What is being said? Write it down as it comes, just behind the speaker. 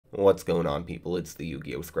What's going on, people? It's the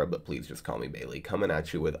Yu-Gi-Oh! Scrub, but please just call me Bailey, coming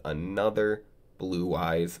at you with another Blue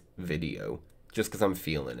Eyes video, just because I'm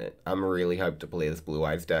feeling it. I'm really hyped to play this Blue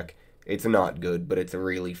Eyes deck. It's not good, but it's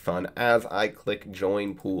really fun as I click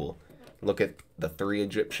Join Pool. Look at the 3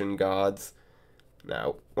 Egyptian gods.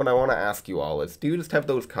 Now, what I want to ask you all is, do you just have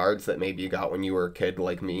those cards that maybe you got when you were a kid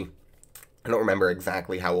like me? I don't remember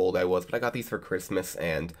exactly how old I was, but I got these for Christmas,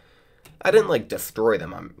 and I didn't, like, destroy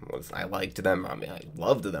them. I liked them. I mean, I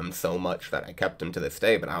loved them so much that I kept them to this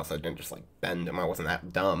day, but I also didn't just, like, bend them. I wasn't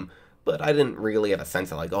that dumb. But I didn't really have a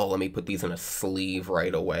sense of, like, oh, let me put these in a sleeve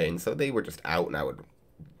right away. And so they were just out, and I would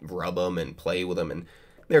rub them and play with them, and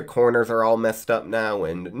their corners are all messed up now,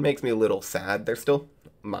 and it makes me a little sad. They're still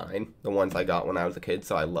mine, the ones I got when I was a kid,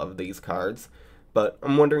 so I love these cards. But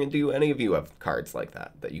I'm wondering, do any of you have cards like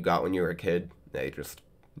that you got when you were a kid? They just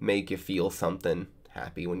make you feel something,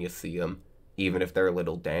 happy when you see them, even if they're a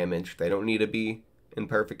little damaged. They don't need to be in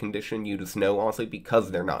perfect condition. You just know, honestly,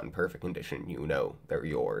 because they're not in perfect condition, you know they're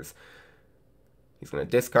yours. He's going to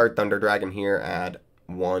discard Thunder Dragon here, add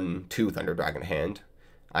 1, 2 Thunder Dragon hand.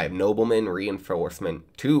 I have Nobleman, Reinforcement,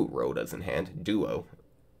 2 Rhodas in hand, Duo.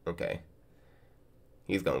 Okay.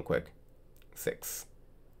 He's going quick. 6.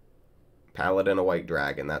 Paladin, a White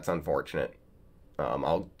Dragon, that's unfortunate.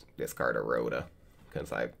 I'll discard a Rhoda,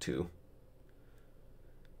 because I have 2.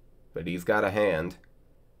 But he's got a hand.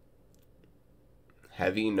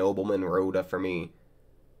 Heavy Nobleman Rhoda for me.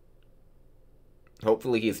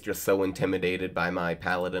 Hopefully he's just so intimidated by my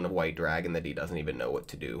Paladin of White Dragon that he doesn't even know what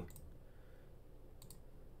to do.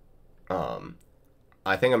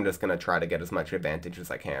 I think I'm just going to try to get as much advantage as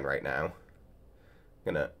I can right now.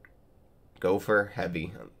 Gonna go for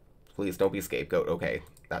Heavy. Please don't be Scapegoat. Okay,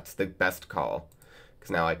 that's the best call. Because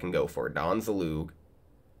now I can go for Don Zalug.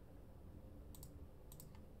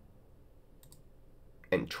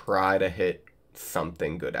 And try to hit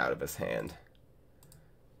something good out of his hand.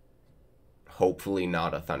 Hopefully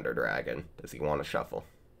not a Thunder Dragon. Does he want to shuffle?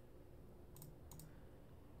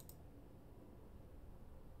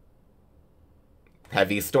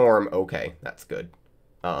 Heavy Storm. Okay, that's good.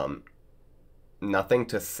 Nothing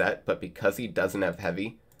to set, but because he doesn't have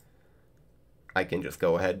Heavy, I can just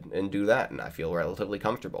go ahead and do that, and I feel relatively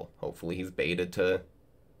comfortable. Hopefully he's baited to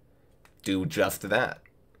do just that.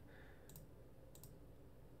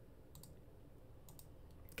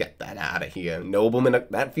 Get that out of here. Nobleman,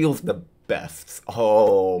 that feels the best.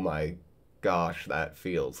 Oh my gosh, that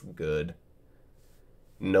feels good.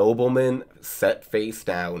 Nobleman, set face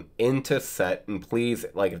down, into set, and please,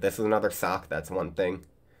 like, if this is another sock, that's one thing.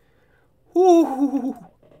 Whoo!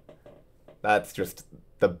 That's just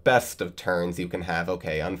the best of turns you can have.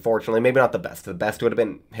 Okay, unfortunately, maybe not the best. The best would have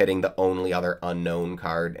been hitting the only other unknown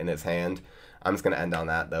card in his hand. I'm just going to end on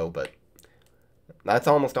that, though, but that's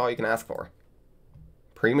almost all you can ask for.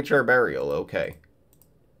 Premature Burial, okay.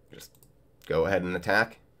 Just go ahead and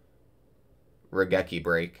attack. Regeki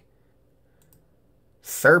Break.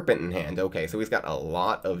 Serpent in hand, okay, so he's got a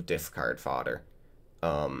lot of discard fodder.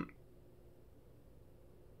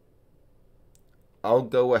 I'll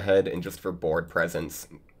go ahead and just for board presence,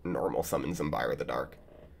 normal summon Zumbira the Dark.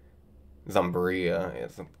 Zumbria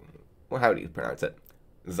is... Well, how do you pronounce it?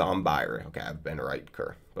 Zombira. Okay, I've been right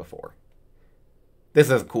before.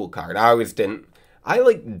 This is a cool card. I always didn't... I,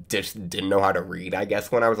 like, just didn't know how to read, I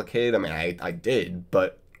guess, when I was a kid. I mean, I did,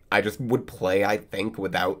 but I just would play, I think,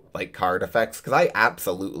 without, like, card effects, because I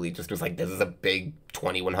absolutely just was like, this is a big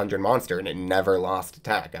 2100 monster, and it never lost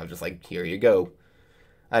attack. I was just like, here you go.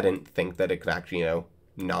 I didn't think that it could actually, you know,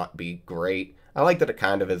 not be great. I like that it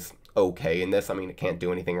kind of is okay in this. I mean, it can't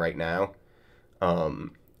do anything right now.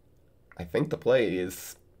 I think the play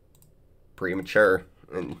is premature,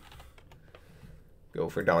 and go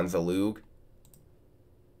for Don Zalug.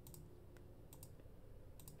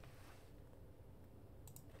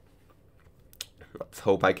 Let's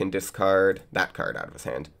hope I can discard that card out of his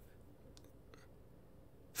hand.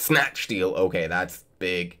 Snatch Steal. Okay, that's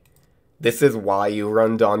big. This is why you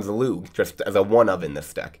run Don Zalug, just as a one-of in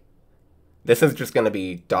this deck. This is just going to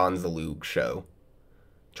be Don Zalug show.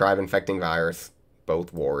 Tribe Infecting Virus,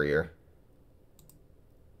 both Warrior.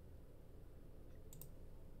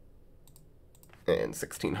 And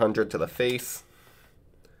 1600 to the face.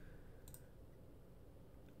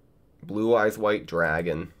 Blue Eyes White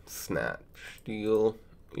Dragon, Snatch Steal.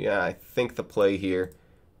 Yeah, I think the play here,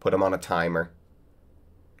 put him on a timer.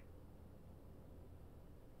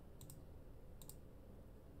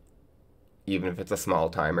 Even if it's a small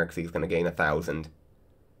timer, because he's going to gain 1,000.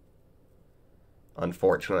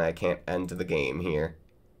 Unfortunately, I can't end the game here.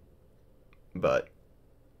 But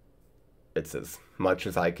it's as much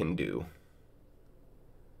as I can do.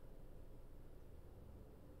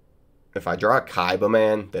 If I draw a Kaiba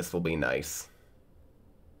Man, this will be nice.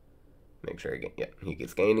 Make sure he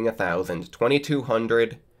gets gaining 1,000.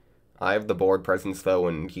 2,200. I have the board presence, though,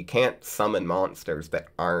 and he can't summon monsters that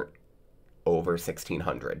aren't over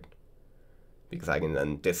 1,600. Because I can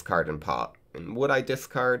then discard and pop. And would I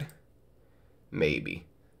discard? Maybe.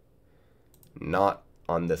 Not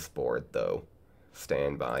on this board, though.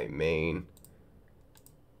 Standby main.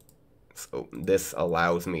 So this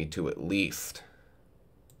allows me to at least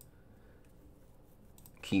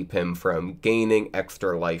keep him from gaining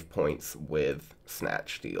extra life points with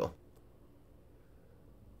Snatch Steal.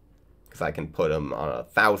 Because I can put him on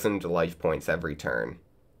 1,000 life points every turn.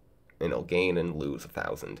 And he'll gain and lose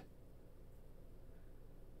 1,000.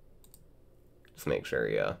 Just make sure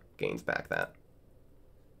he gains back that.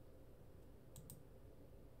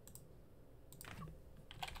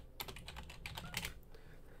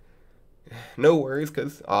 No worries,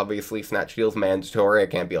 because obviously Snatch Steal's mandatory. I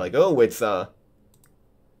can't be like, oh, it's a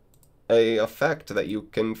effect that you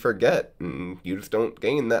can forget, and you just don't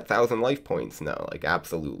gain that 1,000 life points. No, like,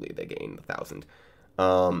 absolutely, they gain 1,000.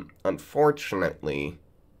 Unfortunately,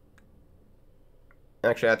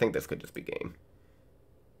 actually, I think this could just be game.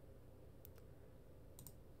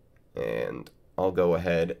 And I'll go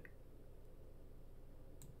ahead,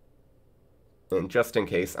 and just in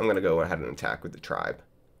case, I'm going to go ahead and attack with the tribe.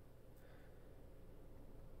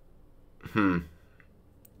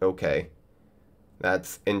 Okay.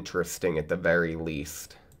 That's interesting at the very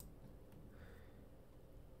least.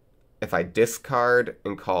 If I discard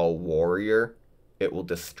and call Warrior, it will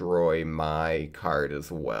destroy my card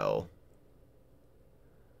as well.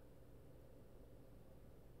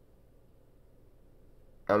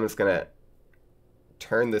 I'm just gonna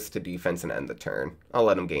turn this to defense and end the turn. I'll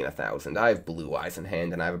let him gain 1,000. I have Blue Eyes in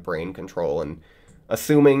hand and I have a Brain Control, and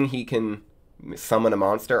assuming he can summon a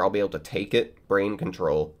monster, I'll be able to take it, Brain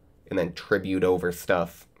Control, and then tribute over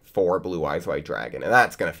stuff for Blue Eyes White Dragon, and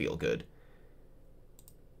that's gonna feel good.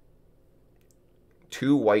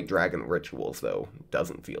 2 White Dragon Rituals, though,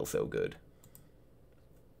 doesn't feel so good.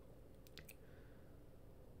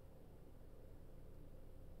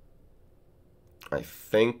 I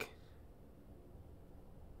think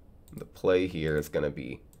the play here is gonna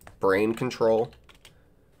be Brain Control,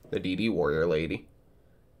 the DD Warrior Lady,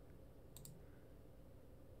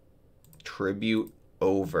 tribute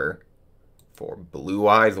over for Blue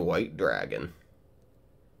Eyes White Dragon.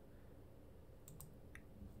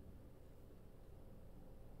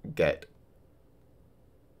 Get,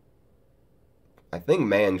 I think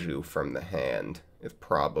Manju from the hand is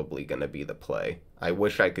probably going to be the play. I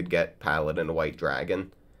wish I could get Paladin White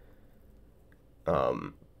Dragon.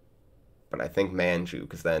 But I think Manju,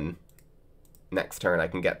 because then next turn I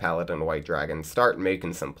can get Paladin White Dragon, start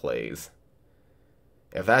making some plays.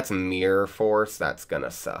 If that's Mirror Force, that's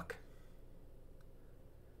gonna suck.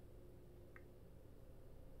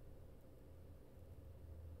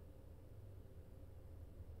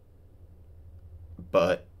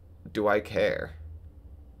 But do I care?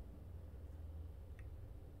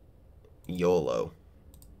 YOLO.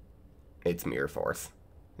 It's Mirror Force.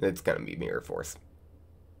 It's gonna be Mirror Force.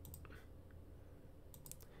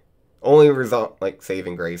 Only result, like,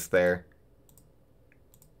 saving grace there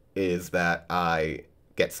is that I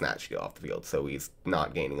get Snatch Steal off the field, so he's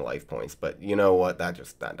not gaining life points. But you know what? That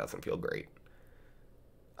doesn't feel great.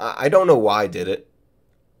 I don't know why I did it.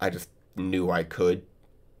 I just knew I could.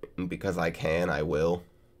 And because I can, I will.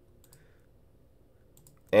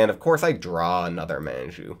 And of course I draw another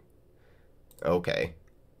Manju. Okay.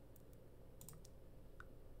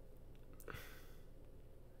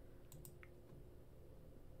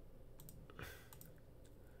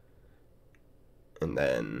 And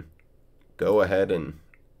then go ahead and,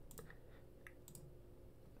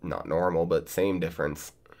 not normal, but same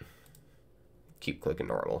difference. Keep clicking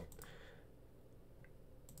normal.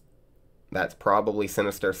 That's probably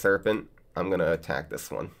Sinister Serpent. I'm going to attack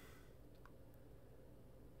this one.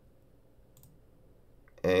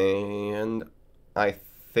 And I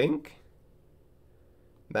think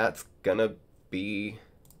that's going to be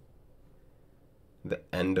the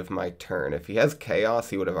end of my turn. If he has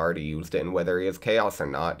Chaos, he would have already used it. And whether he has Chaos or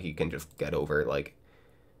not, he can just get over it. Like,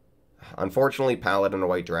 unfortunately, Paladin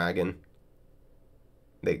White Dragon,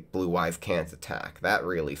 Blue Eyes can't attack. That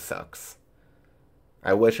really sucks.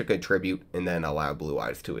 I wish I could tribute and then allow Blue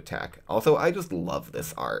Eyes to attack. Also, I just love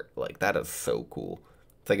this art. Like, that is so cool.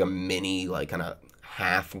 It's like a mini, like, kind of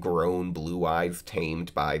half-grown Blue Eyes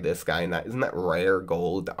tamed by this guy. And isn't that rare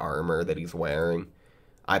gold armor that he's wearing?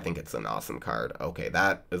 I think it's an awesome card. Okay,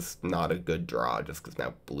 that is not a good draw just because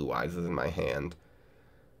now Blue Eyes is in my hand.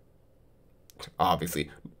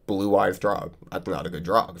 obviously, Blue Eyes draw. That's not a good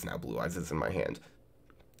draw, because now Blue Eyes is in my hand.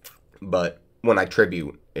 But when I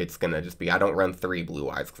tribute, it's going to just be, I don't run 3 Blue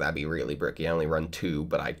Eyes, because that'd be really bricky. I only run 2,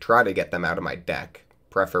 but I try to get them out of my deck.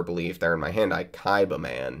 Preferably, if they're in my hand, I Kaiba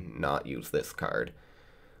Man, not use this card.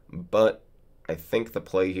 But I think the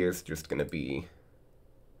play here is just going to be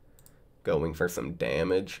going for some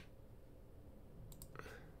damage.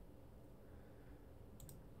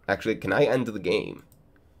 Actually, can I end the game?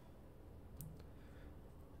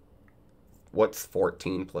 What's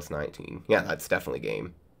 14 plus 19? Yeah, that's definitely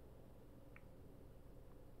game.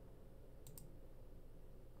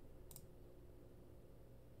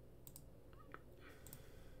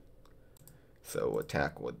 So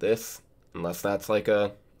attack with this, unless that's like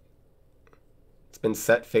a... It's been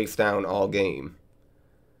set face down all game.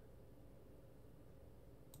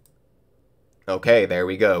 Okay, there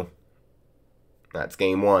we go. That's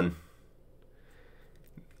game 1.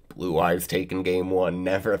 Blue Eyes taking game 1.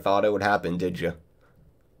 Never thought it would happen, did you?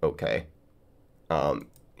 Okay.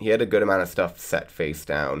 He had a good amount of stuff set face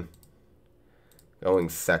down. Going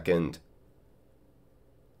second.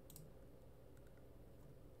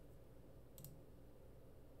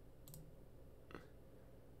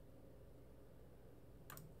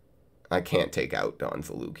 I can't take out Don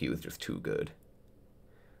Zaluk. He was just too good.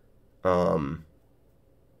 There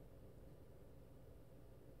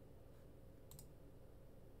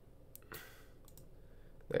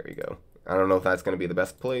we go. I don't know if that's going to be the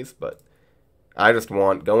best place, but I just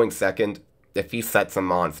want going second. If he sets a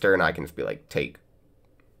monster and I can just be like, take.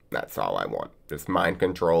 That's all I want. Just mind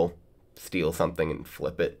control, steal something and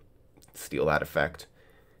flip it. Steal that effect.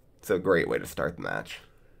 It's a great way to start the match.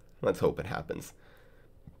 Let's hope it happens.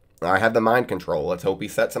 I have the mind control. Let's hope he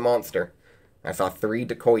sets a monster. I saw 3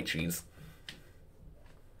 Dekoichis.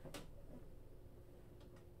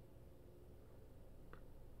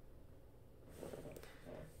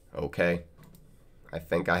 Okay. I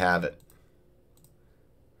think I have it.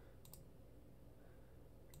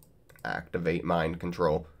 Activate mind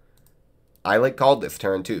control. I called this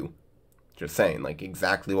turn too. Just saying,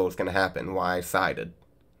 exactly what was going to happen, why I sided.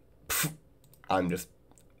 Pfft, I'm just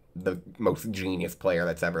the most genius player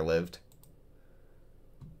that's ever lived.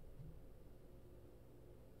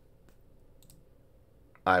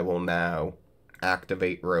 I will now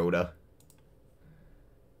activate Rhoda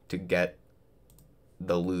to get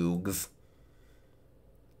the Lugs.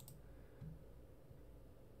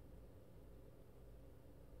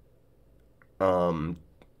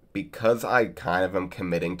 Because I kind of am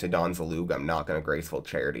committing to Don Zalug, I'm not going to Graceful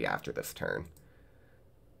Charity after this turn.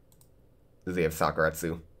 Does he have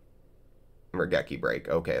Sakuretsu? Regeki Break.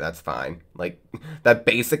 Okay, that's fine. That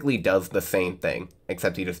basically does the same thing,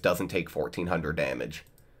 except he just doesn't take 1400 damage.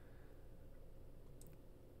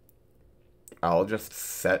 I'll just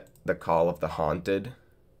set the Call of the Haunted.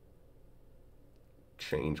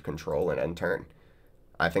 Change control and end turn.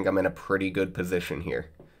 I think I'm in a pretty good position here.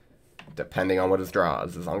 Depending on what his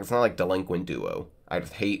draws. As long as it's not Delinquent Duo. I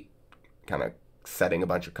just hate kind of setting a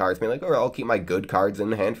bunch of cards. Being like, oh, I'll keep my good cards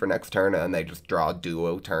in hand for next turn. And they just draw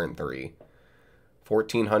Duo turn 3.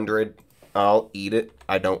 1400. I'll eat it.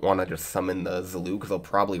 I don't want to just summon the Zalug because I'll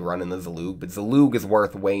probably run in the Zalug. But Zalug is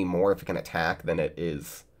worth way more if it can attack than it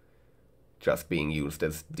is just being used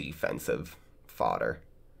as defensive fodder.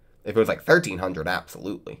 If it was 1300,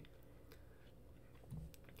 absolutely.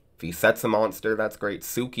 If he sets a monster, that's great.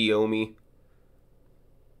 Tsukiyomi.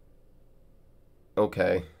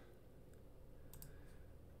 Okay.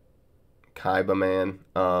 Kaiba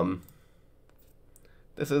Man.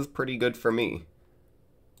 This is pretty good for me.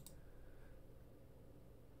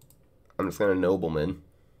 I'm just going to Nobleman.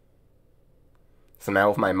 So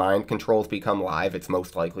now if my mind controls become live, it's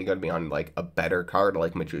most likely going to be on a better card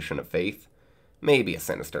like Magician of Faith. Maybe a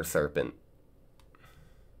Sinister Serpent.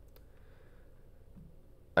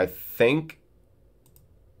 I think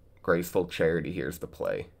Graceful Charity here's the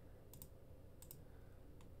play.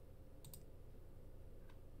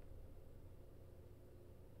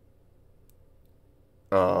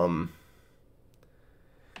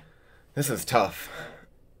 This is tough.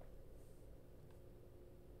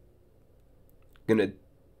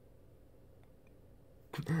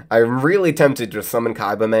 I'm really tempted to just summon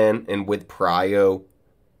Kaiba Man and with Prio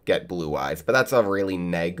get Blue Eyes, but that's a really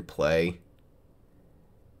neg play.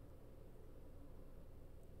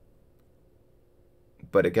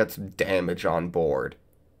 But it gets damage on board.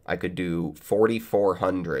 I could do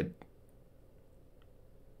 4,400.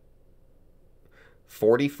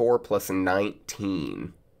 44 plus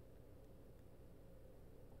 19.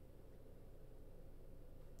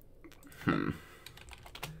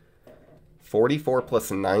 44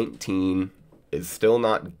 plus 19 is still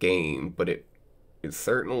not game, but it is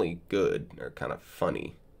certainly good, or kind of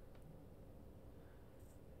funny.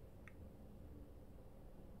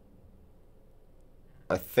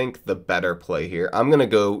 I think the better play here, I'm going to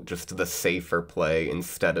go just to the safer play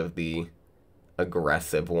instead of the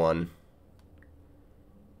aggressive one.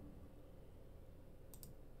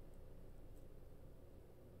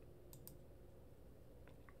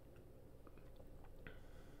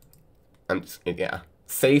 Yeah.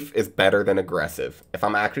 Safe is better than aggressive. If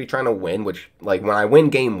I'm actually trying to win, which, like, when I win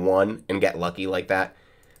game 1 and get lucky like that,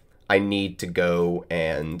 I need to go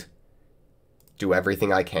and do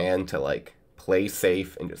everything I can to, like, play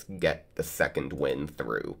safe and just get the second win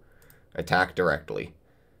through. Attack directly.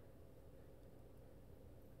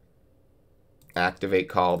 Activate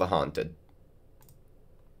Call the Haunted.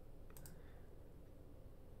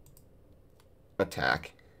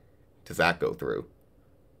 Attack. Does that go through?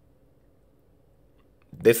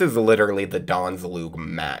 This is literally the Donzalug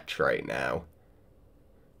match right now.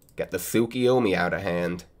 Get the Tsukiyomi out of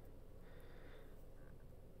hand.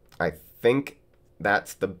 I think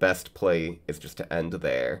that's the best play, is just to end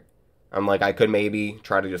there. I'm like, I could maybe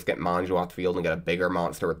try to just get Manju off the field and get a bigger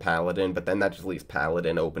monster with Paladin, but then that just leaves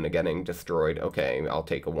Paladin open to getting destroyed. Okay, I'll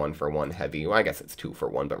take a 1-for-1 heavy. Well, I guess it's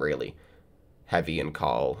 2-for-1, but really. Heavy and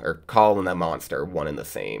Call, or Call and the monster, one in the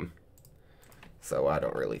same. So I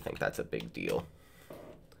don't really think that's a big deal.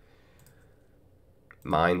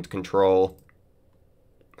 Mind Control.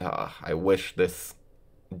 I wish this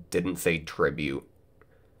didn't say Tribute.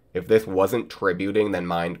 If this wasn't tributing, then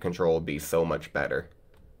Mind Control would be so much better.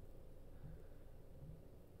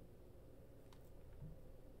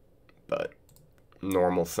 But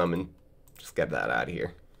normal summon, just get that out of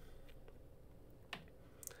here.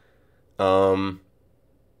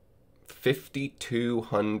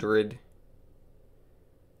 5,200.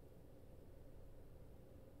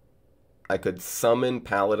 I could summon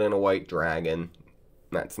Paladin a White Dragon.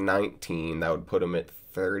 That's 19. That would put him at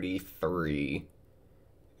 33.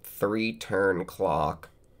 3-turn clock.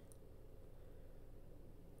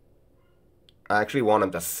 I actually want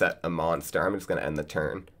him to set a monster. I'm just going to end the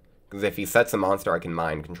turn. Because if he sets a monster, I can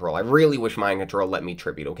Mind Control. I really wish Mind Control let me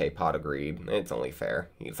tribute. Okay, Pot of Greed. It's only fair.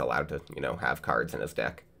 He's allowed to, you know, have cards in his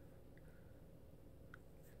deck.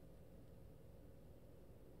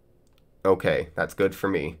 Okay, that's good for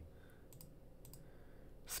me.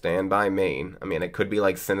 Standby main. I mean, it could be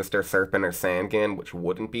like Sinister Serpent or Sandgan, which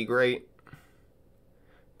wouldn't be great.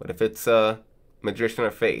 But if it's Magician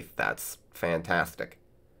of Faith, that's fantastic.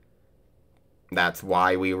 That's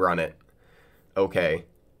why we run it. Okay.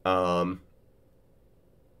 So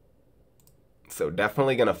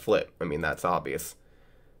definitely gonna flip. I mean, that's obvious.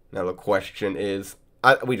 Now the question is...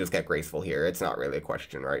 we just get Graceful here. It's not really a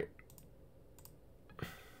question, right?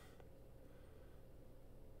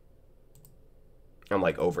 I'm,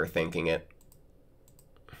 like, overthinking it.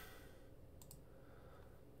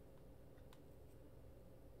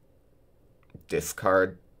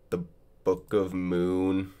 Discard the Book of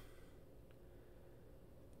Moon.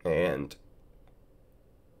 And...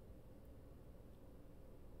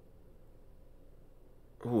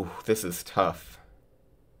 ooh, this is tough.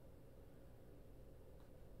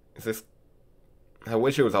 Is this... I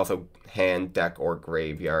wish it was also hand, deck, or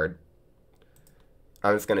graveyard.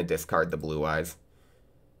 I'm just gonna discard the Blue Eyes.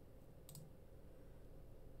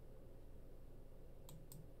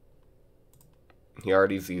 He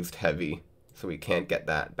already's used heavy, so we can't get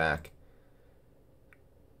that back.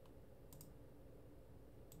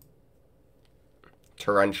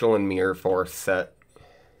 Torrential and Mirror Force set.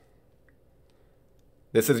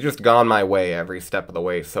 This has just gone my way every step of the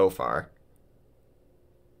way so far.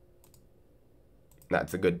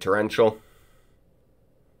 That's a good Torrential.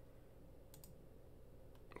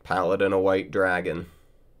 Paladin a White Dragon.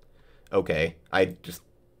 Okay, I just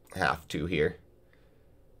have to here.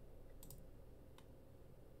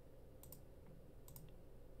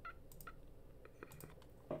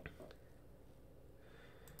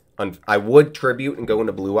 I would tribute and go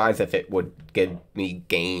into Blue Eyes if it would give me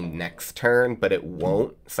gain next turn, but it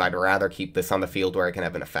won't, so I'd rather keep this on the field where I can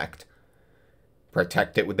have an effect.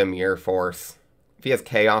 Protect it with the Mirror Force. If he has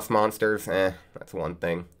Chaos Monsters, that's one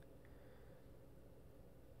thing.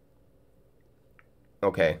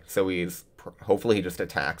 Okay, so hopefully he just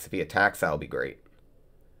attacks. If he attacks, that'll be great.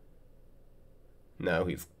 No,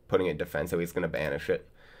 he's putting it in defense, so he's going to banish it.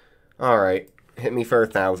 Alright, hit me for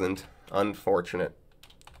 1,000. Unfortunate.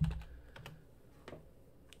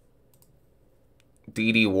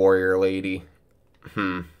 DD Warrior Lady.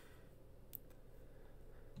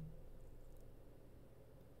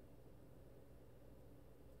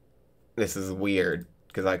 This is weird,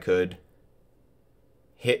 because I could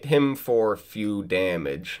hit him for a few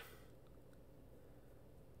damage.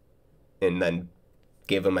 and then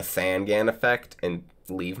give him a Sangan effect and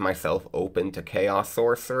leave myself open to Chaos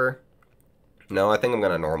Sorcerer. No, I think I'm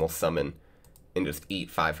going to normal summon and just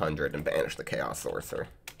eat 500 and banish the Chaos Sorcerer.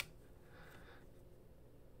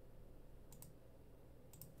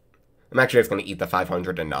 I'm actually just going to eat the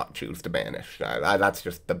 500 and not choose to banish. That's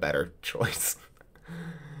just the better choice.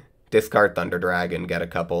 Discard Thunder Dragon, get a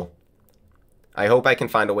couple. I hope I can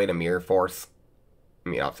find a way to Mirror Force. I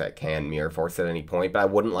mean, obviously I can Mirror Force at any point, but I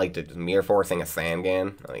wouldn't like to Mirror Forcing a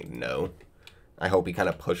Sangan. Like, no. I hope he kind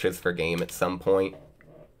of pushes for game at some point.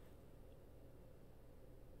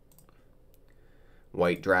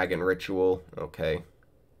 White Dragon Ritual. Okay.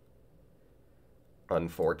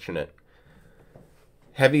 Unfortunate.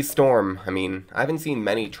 Heavy Storm. I mean, I haven't seen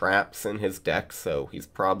many traps in his deck, so he's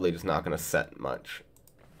probably just not going to set much.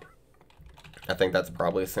 I think that's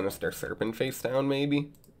probably a Sinister Serpent face down,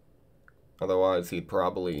 maybe? Otherwise, he'd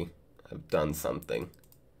probably have done something.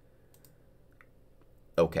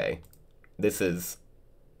 Okay. This is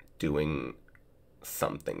doing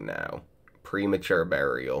something now. Premature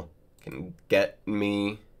Burial can get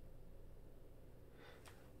me...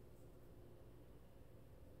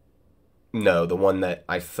 No, the one that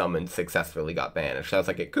I summoned successfully got banished. I was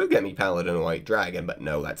like, it could get me Paladin White Dragon, but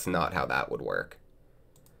no, that's not how that would work.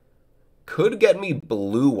 Could get me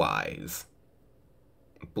Blue Eyes.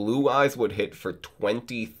 Blue Eyes would hit for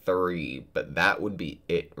 23, but that would be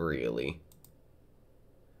it, really.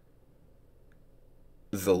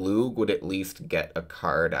 Zalug would at least get a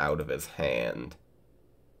card out of his hand.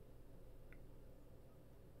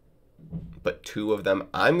 But two of them,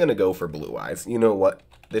 I'm going to go for Blue Eyes. You know what?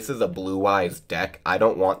 This is a Blue Eyes deck. I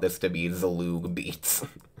don't want this to be Zalug beats.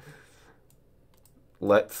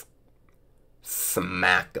 Let's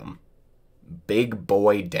smack him. Big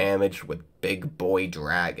boy damage with big boy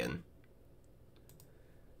dragon.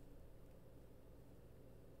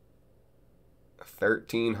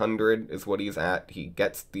 1300 is what he's at. He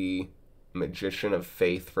gets the Magician of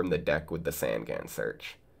Faith from the deck with the Sangan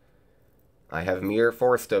Search. I have Mirror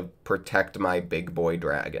Force to protect my big boy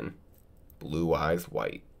dragon. Blue Eyes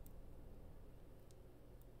White.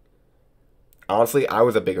 Honestly, I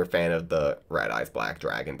was a bigger fan of the Red Eyes Black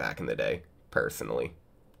Dragon back in the day, personally.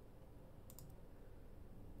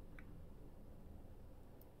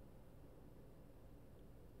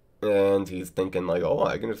 And he's thinking like, oh,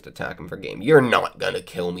 I can just attack him for game. You're not gonna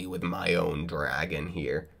kill me with my own dragon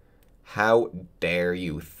here. How dare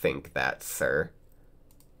you think that, sir?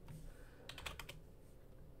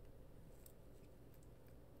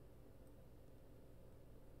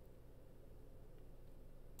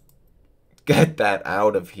 Get that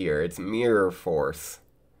out of here. It's Mirror Force.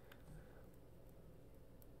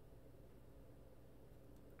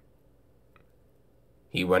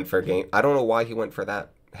 He went for game. I don't know why he went for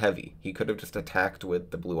that heavy. He could have just attacked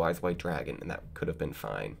with the Blue Eyes White Dragon, and that could have been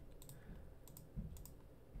fine.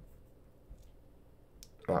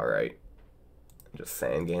 Alright. Just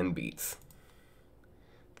Sangan beats.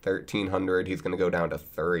 1300. He's going to go down to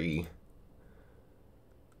 3.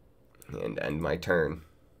 And end my turn.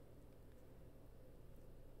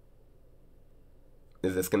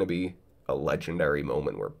 Is this going to be a legendary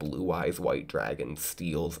moment where Blue Eyes White Dragon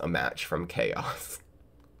steals a match from Chaos?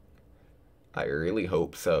 I really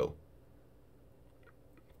hope so.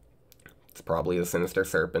 It's probably the Sinister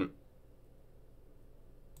Serpent.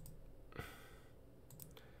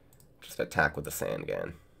 Just attack with the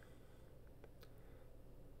Sangan.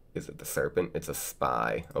 Is it the Serpent? It's a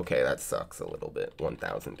Spy. Okay, that sucks a little bit.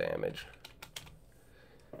 1000 damage.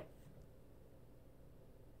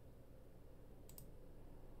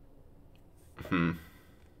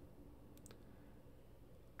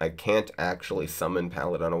 I can't actually summon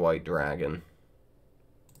Paladin White Dragon.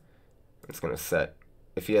 It's going to set...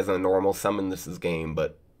 If he has a normal summon, this is game,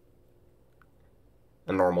 but...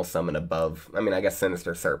 A normal summon above... I mean, I guess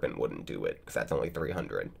Sinister Serpent wouldn't do it, because that's only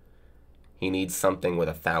 300. He needs something with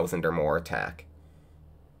 1000 or more attack.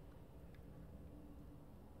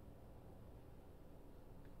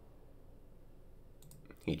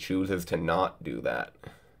 He chooses to not do that.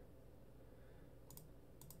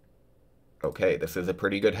 Okay, this is a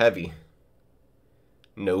pretty good heavy.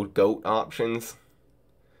 No goat options.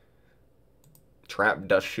 Trap,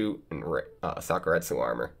 Dust Shoot, and Sakuretsu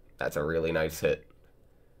Armor. That's a really nice hit.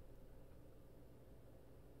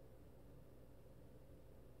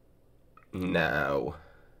 Now,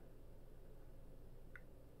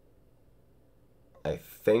 I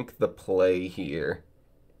think the play here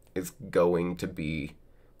is going to be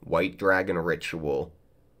White Dragon Ritual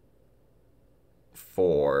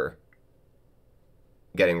for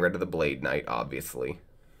getting rid of the Blade Knight, obviously.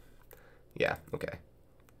 Yeah, okay.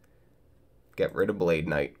 get rid of Blade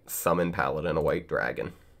Knight, summon Paladin, a white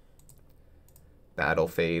dragon. Battle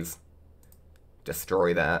phase,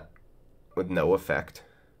 destroy that with no effect.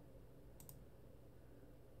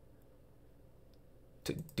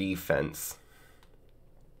 To defense.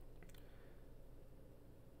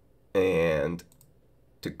 And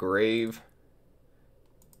to grave,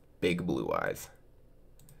 big blue eyes.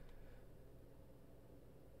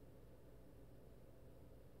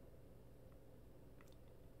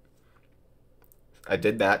 I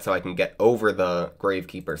did that so I can get over the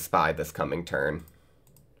Gravekeeper Spy this coming turn.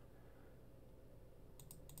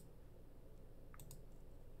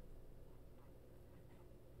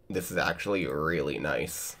 This is actually really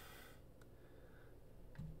nice.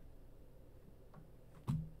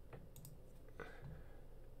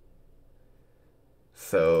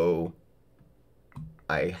 So,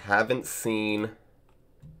 I haven't seen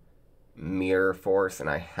Mirror Force and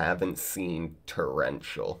I haven't seen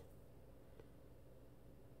Torrential.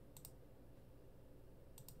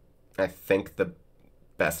 I think the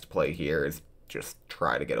best play here is just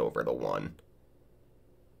try to get over the 1.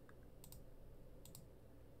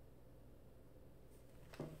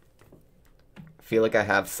 Feel like I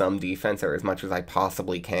have some defense, or as much as I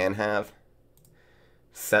possibly can have.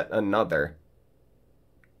 Set another.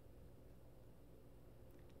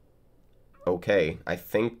 Okay, I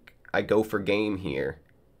think I go for game here.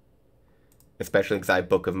 Especially because I have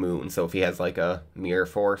Book of Moon, so if he has like a Mirror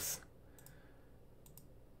Force.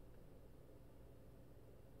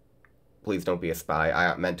 Please don't be a spy.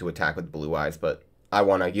 I meant to attack with blue eyes, but I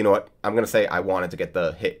want to, you know what? I'm going to say I wanted to get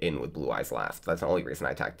the hit in with blue eyes last. That's the only reason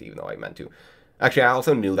I attacked, even though I meant to. Actually, I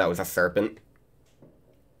also knew that was a serpent.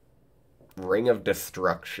 Ring of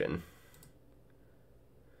Destruction.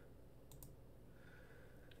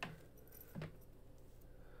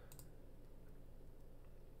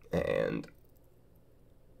 And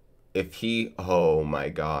if he, oh my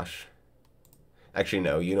gosh. Actually,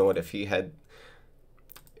 no, you know what? If he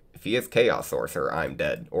is Chaos Sorcerer, I'm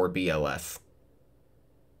dead. Or BLS.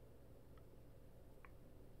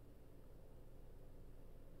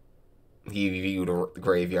 He viewed a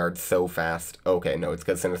graveyard so fast. Okay, no, it's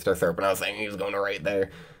because Sinister Serpent. I was saying he was going to right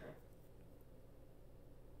there.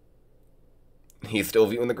 He's still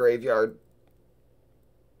viewing the graveyard.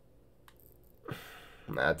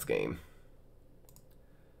 That's game.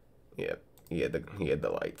 Yep, he had the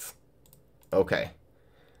lights. Okay.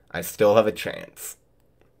 I still have a chance.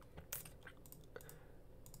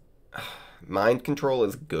 Mind control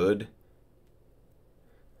is good.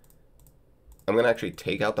 I'm going to actually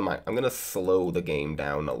take out the mind. I'm going to slow the game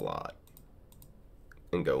down a lot.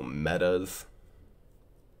 And go metas.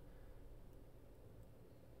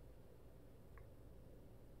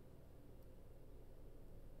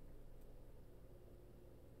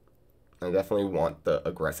 I definitely want the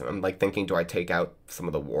aggressive. I'm like thinking, do I take out some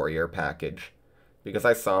of the warrior package? Because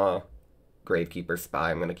I saw Gravekeeper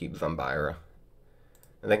Spy, I'm going to keep Zumbira.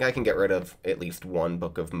 I think I can get rid of at least one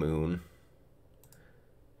Book of Moon.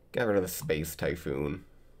 Get rid of the Space Typhoon.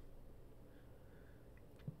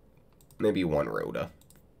 Maybe one Rhoda.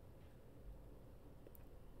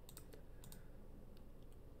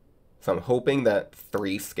 So I'm hoping that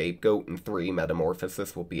 3 Scapegoat and 3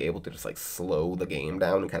 Metamorphosis will be able to just like slow the game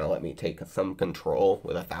down and kind of let me take some control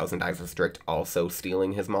with 1,000 Eyes Restrict also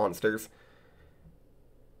stealing his monsters.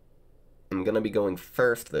 I'm going to be going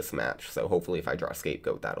first this match, so hopefully if I draw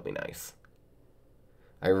Scapegoat, that'll be nice.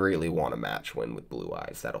 I really want a match win with blue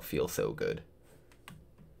eyes. That'll feel so good.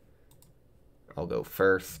 I'll go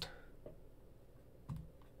first.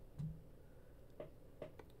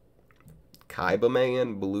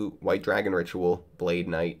 Kaiba blue, White Dragon Ritual, Blade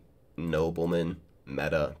Knight, Nobleman,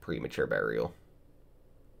 Meta, Premature Burial.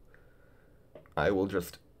 I will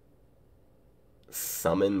just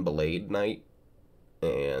summon Blade Knight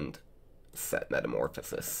and set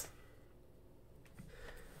Metamorphosis.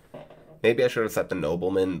 Maybe I should have set the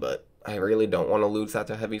Nobleman, but I really don't want to lose that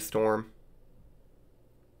to Heavy Storm.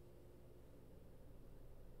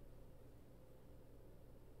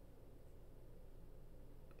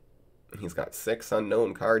 He's got 6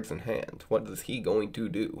 unknown cards in hand. What is he going to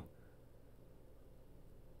do?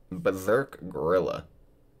 Berserk Gorilla.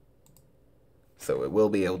 So it will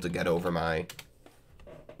be able to get over my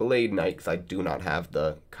Blade Knight, because I do not have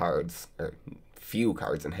the cards, or few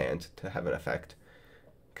cards in hand to have an effect.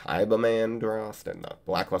 Kaiba Mandrost and the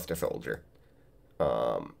Blackluster Soldier.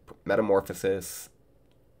 Metamorphosis.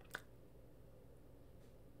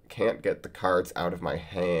 Can't get the cards out of my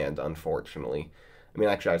hand, unfortunately. I mean,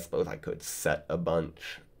 actually, I suppose I could set a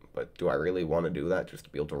bunch, but do I really want to do that just to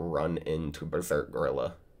be able to run into Berserk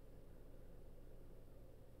Gorilla?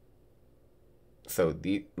 So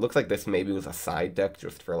the looks like this maybe was a side deck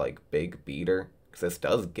just for like big beater, because this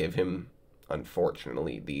does give him,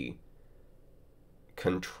 unfortunately, the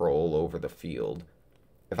control over the field.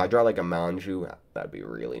 If I draw like a Manju, that'd be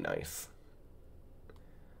really nice.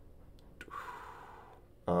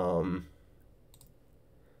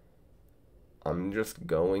 I'm just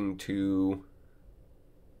going to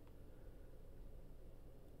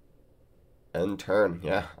end turn.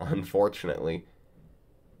 Yeah, unfortunately.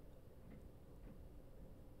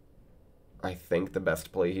 I think the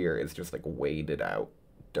best play here is just like wait it out.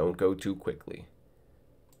 Don't go too quickly.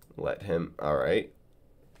 Let him, all right.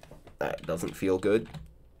 That doesn't feel good.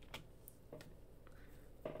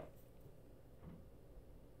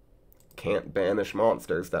 Can't banish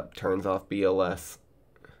monsters. That turns off BLS.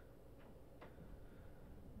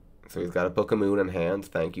 So he's got a Book of Moon in hand.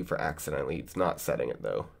 Thank you for accidentally. It's not setting it,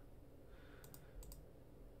 though.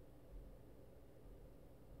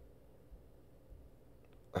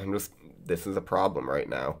 This is a problem right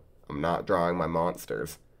now. I'm not drawing my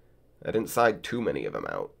monsters. I didn't side too many of them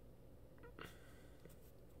out.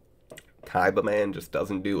 Kaiba Man just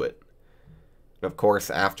doesn't do it. And of course,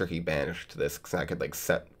 after he banished this, because I could like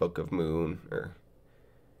set Book of Moon, or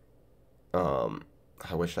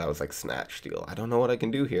I wish that was like Snatch Steal. I don't know what I can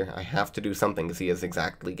do here. I have to do something because he has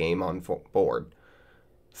exactly game on board.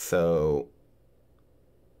 So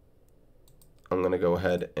I'm gonna go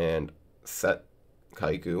ahead and set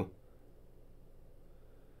Kaiku.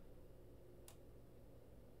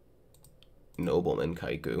 Nobleman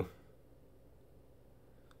Kaiku.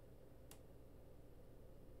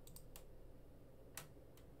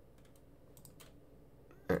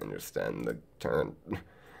 And just end the turn.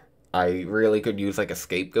 I really could use like a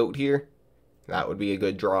scapegoat here. That would be a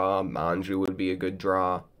good draw. Manju would be a good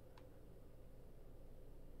draw.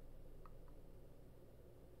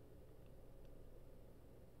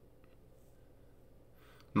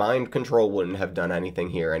 Mind Control wouldn't have done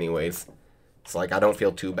anything here anyways. It's like, I don't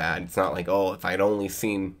feel too bad. It's not like, oh, if I'd only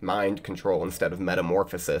seen Mind Control instead of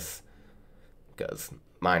Metamorphosis. Because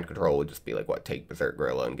Mind Control would just be like, what, take Berserk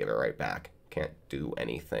Gorilla and give it right back. Can't do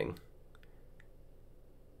anything.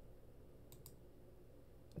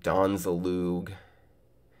 Don Zalug.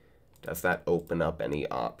 Does that open up any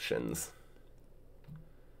options?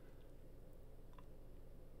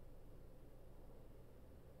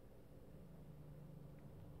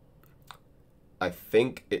 I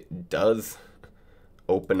think it does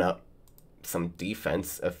open up some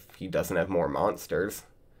defense if he doesn't have more monsters.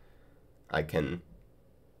 I can...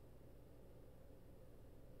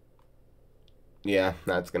 Yeah,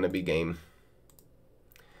 that's going to be game.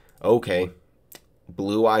 Okay.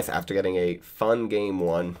 Blue Eyes, after getting a fun game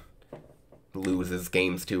 1, loses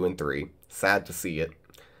games 2 and 3. Sad to see it.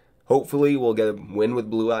 Hopefully we'll get a win with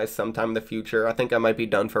Blue Eyes sometime in the future. I think I might be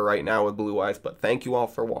done for right now with Blue Eyes, but thank you all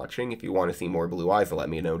for watching. If you want to see more Blue Eyes, let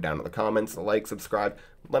me know down in the comments. Like, subscribe.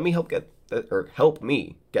 Let me help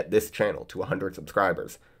me get this channel to 100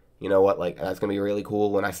 subscribers. You know what? Like, that's gonna be really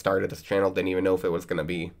cool. When I started this channel, didn't even know if it was gonna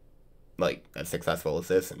be like as successful as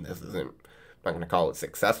this, and this isn't. I'm not going to call it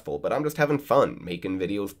successful, but I'm just having fun making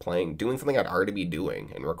videos, playing, doing something I'd already be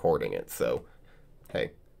doing and recording it. So,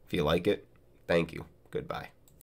 hey, if you like it, thank you. Goodbye.